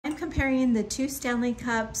comparing the two Stanley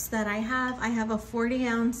cups that I have a 40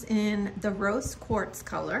 ounce in the rose quartz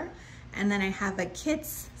color, and then I have a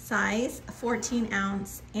kid's size 14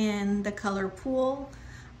 ounce in the color pool.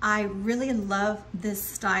 I really love this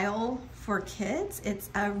style for kids. It's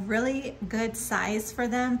a really good size for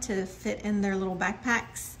them to fit in their little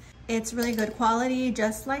backpacks. It's really good quality,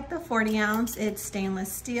 just like the 40 ounce. It's stainless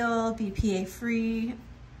steel, BPA free,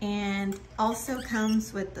 and also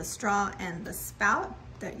comes with the straw and the spout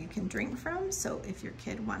that you can drink from. So if your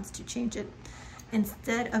kid wants to change it,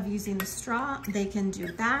 instead of using the straw, they can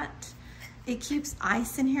do that. It keeps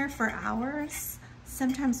ice in here for hours.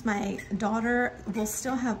 Sometimes my daughter will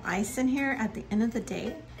still have ice in here at the end of the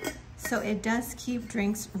day. So it does keep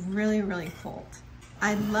drinks really, really cold.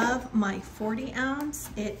 I love my 40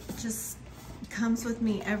 ounce. It just comes with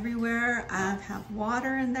me everywhere. I have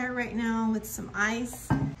water in there right now with some ice.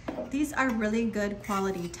 These are really good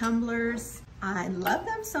quality tumblers. I love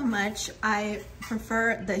them so much. I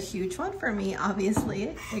prefer the huge one for me,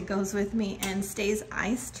 obviously. It goes with me and stays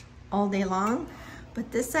iced all day long,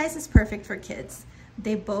 but this size is perfect for kids.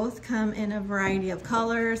 They both come in a variety of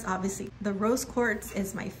colors. Obviously, the rose quartz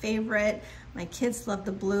is my favorite. My kids love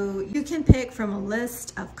the blue. You can pick from a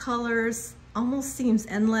list of colors. Almost seems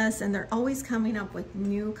endless, and they're always coming up with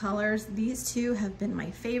new colors. These two have been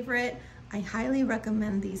my favorite. I highly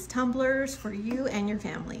recommend these tumblers for you and your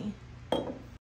family.